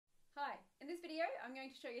video, I'm going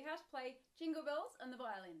to show you how to play Jingle Bells on the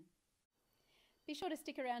violin. Be sure to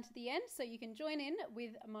stick around to the end so you can join in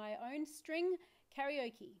with my own string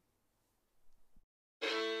karaoke.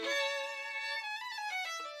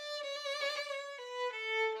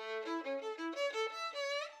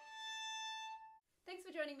 Thanks for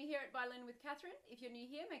joining me here at Violin with Catherine. If you're new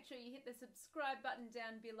here, make sure you hit the subscribe button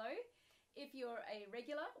down below. If you're a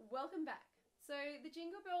regular, welcome back. So the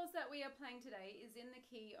Jingle Bells that we are playing today is in the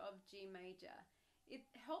key of G major. It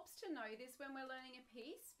helps to know this when we're learning a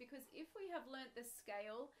piece, because if we have learnt the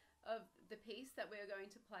scale of the piece that we're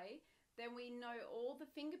going to play, then we know all the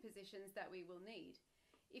finger positions that we will need.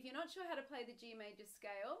 If you're not sure how to play the G major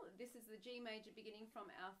scale, this is the G major beginning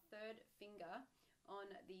from our third finger on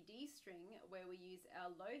the D string where we use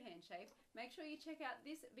our low hand shape. Make sure you check out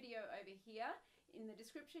this video over here. In the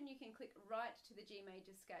description you can click right to the G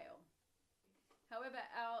major scale. However,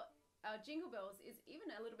 our Jingle Bells is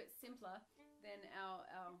even a little bit simpler than our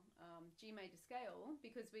G major scale,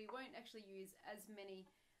 because we won't actually use as many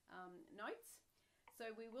notes.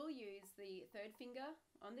 So we will use the third finger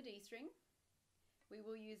on the D string, we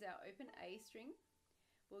will use our open A string,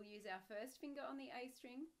 we'll use our first finger on the A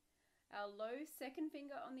string, our low second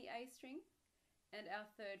finger on the A string, and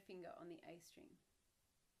our third finger on the A string.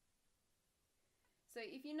 So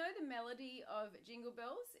if you know the melody of Jingle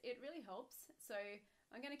Bells, it really helps. So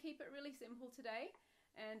I'm going to keep it really simple today,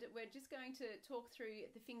 and we're just going to talk through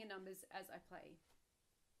the finger numbers as I play.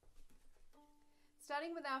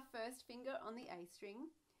 Starting with our first finger on the A string,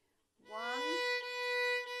 1,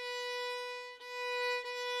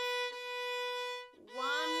 1,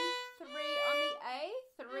 3 on the A,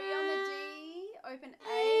 3 on the D, open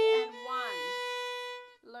A and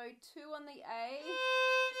 1, low 2 on the A,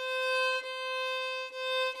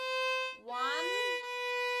 1,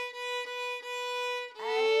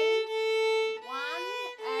 A, 1,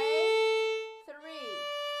 A, 3,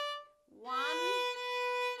 1,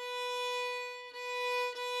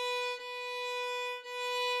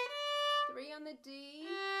 3 on the D,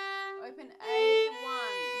 open A,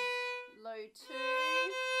 1, low 2,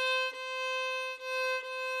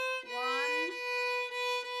 1,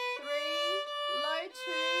 3, low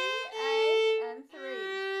 2, A and 3.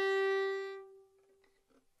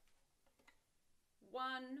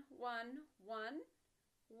 1, 1, 1,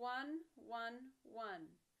 1, 1, 1,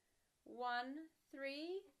 1,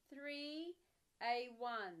 3, 3, A,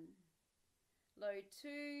 1, low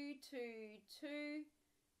 2, 2, 2,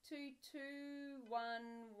 2, 2, 1,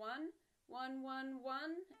 1, 1, 1,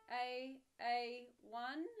 1, A,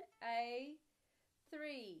 1, A,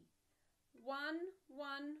 3, 1,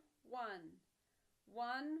 1, 1,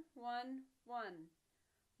 1, 1, 1,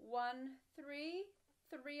 1, 3,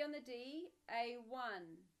 3 on the D, A1,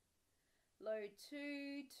 low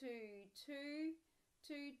 2, 2, 2,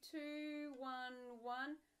 2, 2, 1,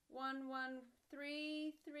 1, 1, 1,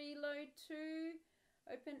 3, 3, low 2,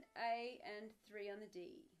 open A and 3 on the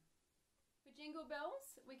D. For Jingle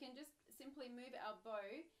Bells, we can just simply move our bow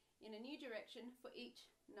in a new direction for each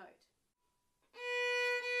note.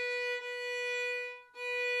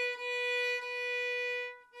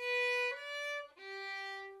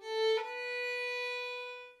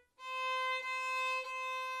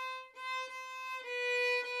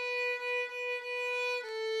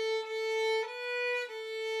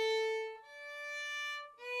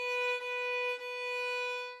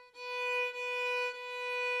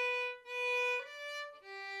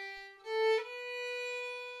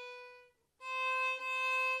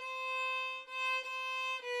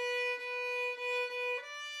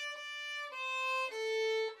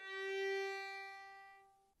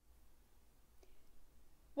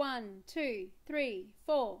 One, 2, 3,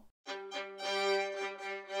 4.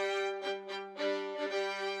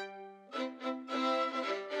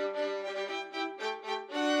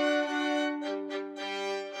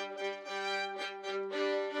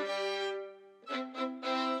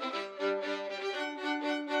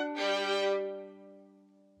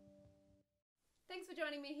 Thanks for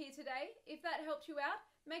joining me here today. If that helped you out,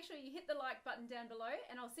 make sure you hit the like button down below,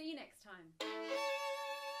 and I'll see you next time.